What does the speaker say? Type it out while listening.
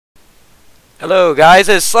Hello guys,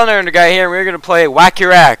 it's Slender Guy here, and we're gonna play Whack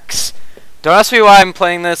Your Axe. Don't ask me why I'm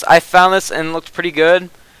playing this. I found this and it looked pretty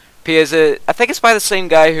good. Because I think it's by the same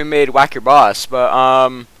guy who made Whack Your Boss, but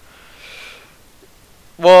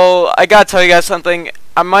well, I gotta tell you guys something.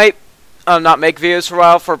 I might not make videos for a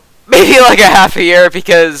while, for maybe like a half a year,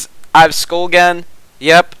 because I have school again.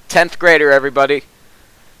 Yep, 10th grader, everybody.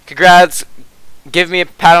 Congrats. Give me a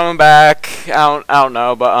pat on the back. I don't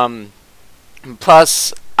know, but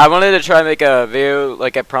plus I wanted to try and make a video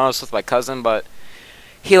like I promised with my cousin, but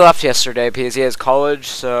he left yesterday because he has college,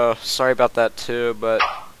 so sorry about that too, but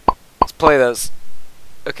let's play this.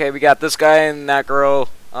 Okay, we got this guy and that girl.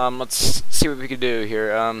 Let's see what we can do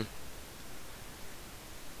here.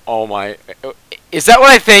 Oh my, is that what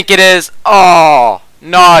I think it is? Oh,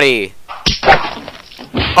 naughty.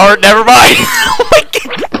 Or never mind. Oh my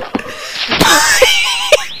god.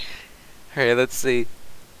 Alright, let's see.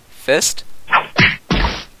 Fist?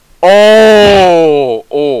 Oh!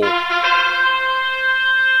 Oh!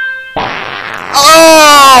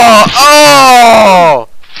 Oh! Oh!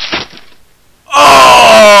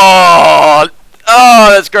 Oh!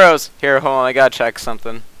 Oh, that's gross. Here, hold on, I gotta check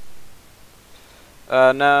something.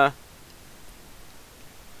 No.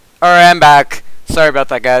 Alright, I'm back. Sorry about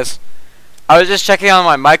that, guys. I was just checking on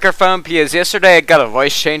my microphone because yesterday I got a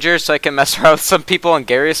voice changer so I can mess around with some people on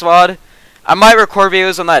Gary's WOD. I might record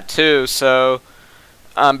videos on that too, so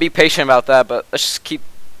be patient about that, but let's just keep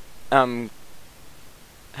having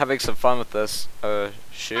some fun with this.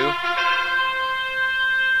 Shoe?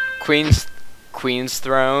 Queen's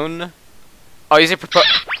Throne? Oh, he's a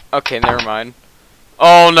okay, never mind.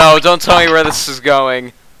 Oh no, don't tell me where this is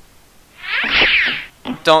going.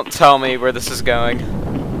 Don't tell me where this is going.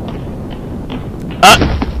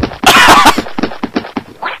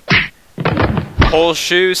 Whole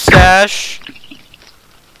shoe stash.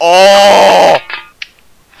 Oh!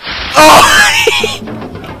 Oh!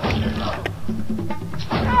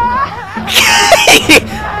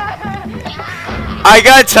 I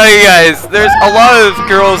gotta tell you guys, there's a lot of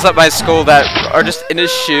girls at my school that are just in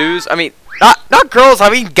his shoes. I mean, not girls, I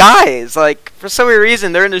mean guys. Like, for some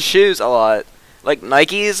reason, they're in his shoes a lot. Like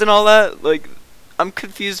Nikes and all that. Like, I'm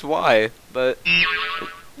confused why, but...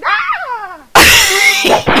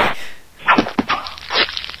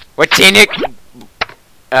 What Tinic?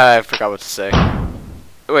 I forgot what to say.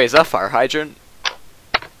 Wait, is that a fire hydrant?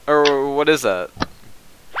 Or what is that?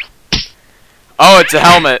 Oh, it's a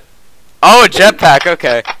helmet. Oh, a jetpack,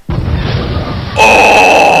 okay.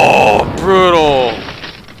 Oh, brutal.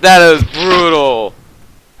 That is brutal.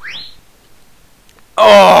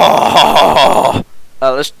 Oh.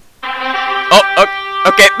 Let's... Oh,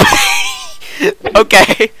 okay.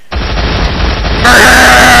 Okay.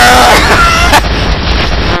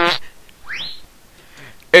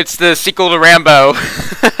 It's the sequel to Rambo.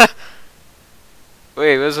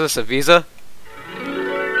 Wait, was this a Visa?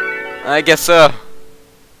 I guess so.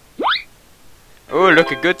 Oh,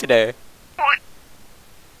 looking good today.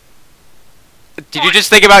 Did you just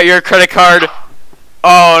think about your credit card?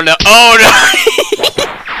 Oh no! Oh no!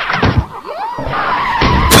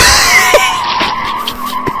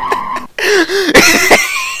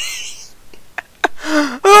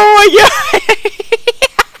 Oh my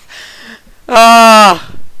god!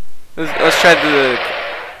 Let's try the...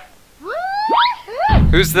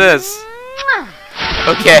 Who's this?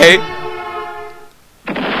 Okay.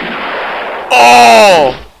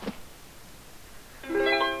 Oh!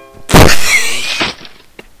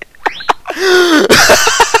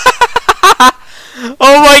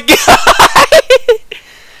 Oh my god!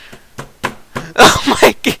 Oh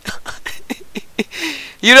my god!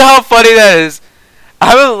 You know how funny that is? I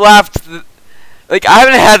haven't laughed... Like, I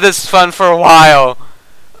haven't had this fun for a while.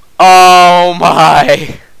 Oh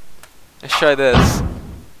my. Let's try this.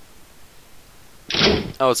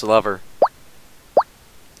 Oh, it's a lever.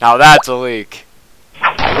 Now that's a leak.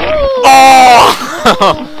 Oh!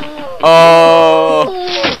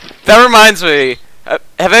 Oh! That reminds me. Have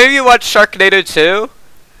any of you watched Sharknado 2?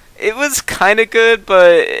 It was kinda good,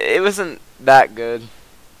 but it wasn't that good.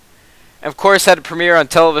 And of course, it had a premiere on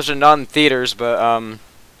television, not in theaters, but,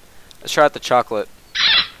 let's try out the chocolate.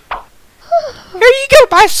 Here you go,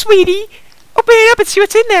 my sweetie. Open it up and see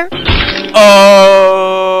what's in there.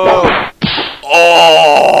 Oh!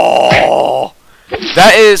 Oh!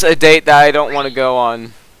 That is a date that I don't want to go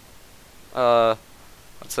on.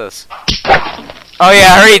 What's this? Oh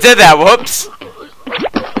yeah, I already did that. Whoops.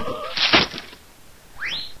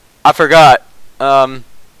 I forgot.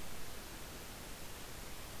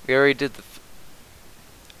 We already did the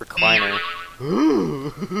recliner.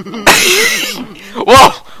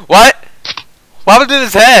 Whoa! What? What happened to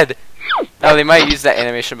his head? Oh, they might use that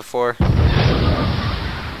animation before.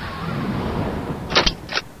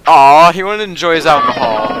 Aw, he wanted to enjoy his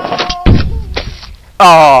alcohol.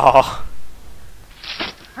 Oh.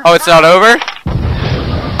 Oh, it's not over?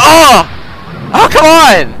 Oh! Oh, come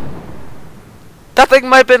on! That thing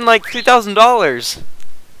might have been like $3,000.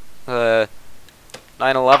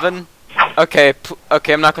 9/11? Okay,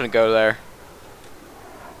 okay, I'm not gonna go there.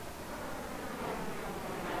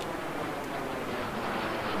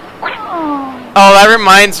 Oh, that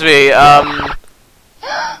reminds me, oh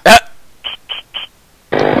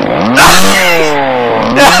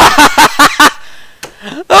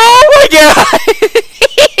my god!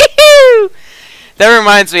 That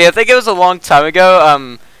reminds me, I think it was a long time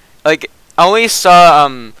ago, like, I only saw,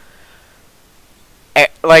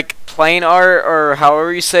 like, plain art, or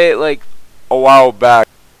however you say it, like, a while back.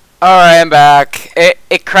 Alright, I'm back.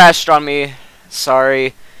 It crashed on me.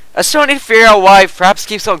 Sorry. I still need to figure out why Fraps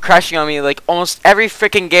keeps on crashing on me, like, almost every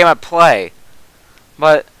freaking game I play.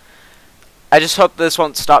 But, I just hope this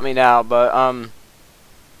won't stop me now, but,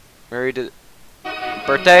 where did...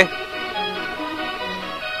 Birthday?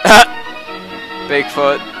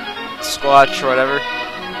 Bigfoot. Squatch, or whatever.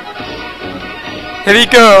 Here you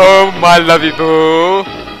go, my lovey boo.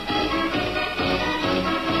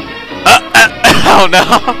 Oh no!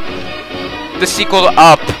 The sequel to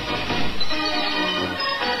Up.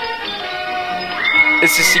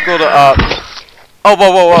 It's the sequel to Up. Oh,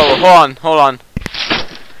 whoa, whoa, whoa, hold on.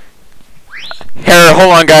 Here,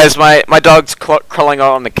 hold on, guys. My dog's crawling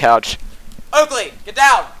out on the couch. Oakley, get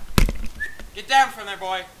down! Get down from there,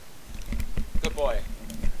 boy. Good boy.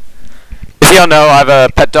 If you don't know, I have a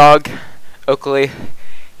pet dog, Oakley.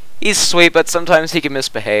 He's sweet, but sometimes he can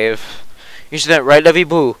misbehave. Isn't that right, lovey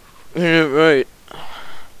boo? Isn't that right?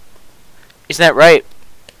 Isn't that right?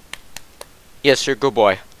 Yes, you're a good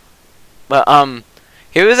boy. But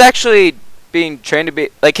he was actually being trained to be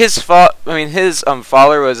like his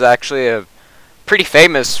father was actually pretty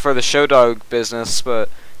famous for the show dog business, but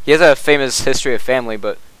he has a famous history of family.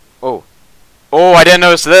 But oh, I didn't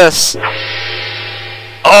notice this.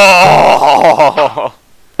 Oh.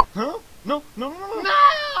 Huh? No.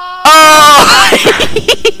 Oh!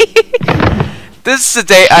 This is a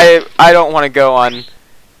date I don't want to go on.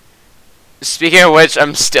 Speaking of which,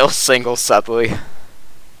 I'm still single, sadly.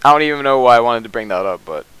 I don't even know why I wanted to bring that up,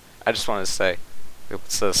 but I just wanted to say. Wait,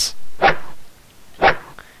 what's this?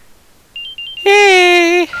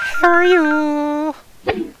 Hey, how are you?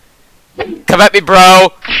 Come at me,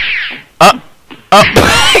 bro!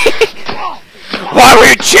 Why were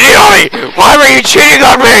you cheating on me? Why were you cheating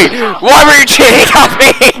on me? Why were you cheating on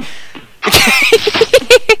me?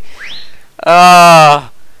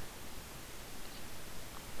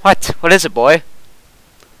 What? What is it, boy?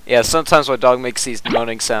 Yeah, sometimes my dog makes these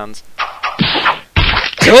moaning sounds.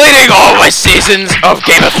 Deleting all my seasons of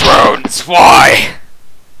Game of Thrones. Why?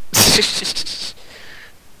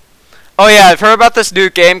 Oh yeah, I've heard about this new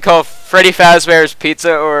game called Freddy Fazbear's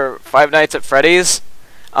Pizza or Five Nights at Freddy's.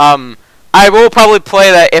 I will probably play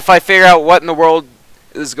that if I figure out what in the world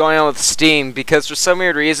is going on with Steam, because for some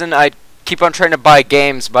weird reason I keep on trying to buy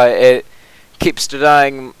games, but it keeps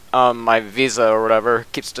denying my Visa or whatever,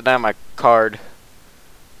 keeps denying my card.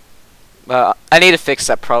 I need to fix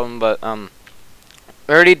that problem, but I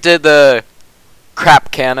already did the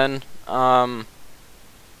crap cannon, or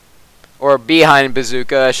behind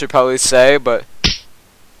bazooka, I should probably say, but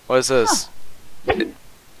what is this?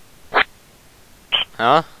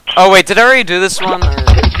 Huh? Oh wait, did I already do this one? Or...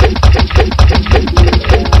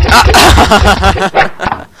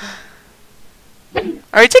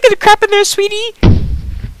 Are you taking a crap in there, sweetie?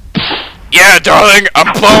 Yeah, darling,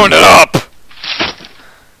 I'm blowing it up!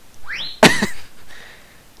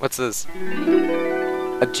 What's this?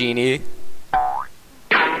 A genie?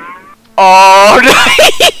 Oh no!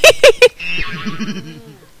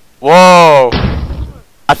 Whoa!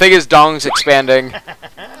 I think his dong's expanding.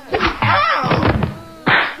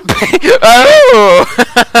 Oh!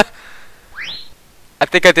 I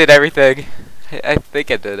think I did everything. I think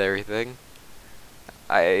I did everything.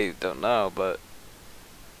 I don't know, but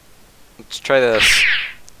let's try this.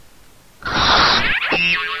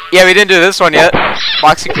 Yeah, we didn't do this one yet.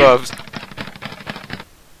 Boxing gloves.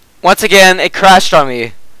 Once again, it crashed on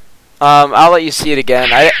me. I'll let you see it again.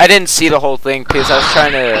 I didn't see the whole thing because I was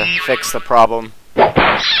trying to fix the problem.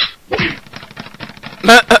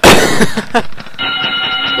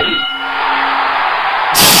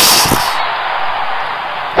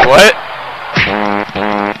 What?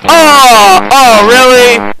 Oh,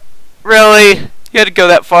 really? Really? You had to go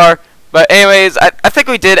that far? But anyways, I think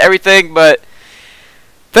we did everything, but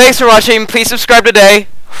thanks for watching. Please subscribe today.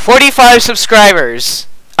 45 subscribers.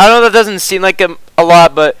 I know that doesn't seem like a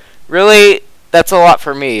lot, but really, that's a lot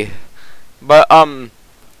for me. But,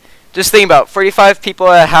 just think about 45 people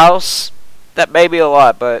at a house. That may be a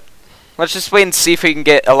lot, but let's just wait and see if we can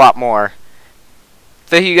get a lot more.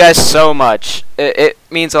 Thank you guys so much. It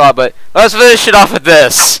means a lot, but let's finish it off with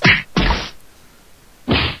this.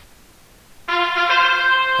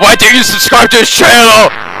 Why do you subscribe to this channel?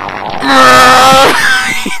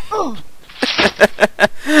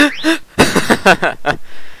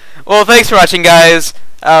 Well, thanks for watching, guys.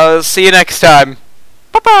 I'll see you next time.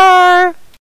 Bye-bye!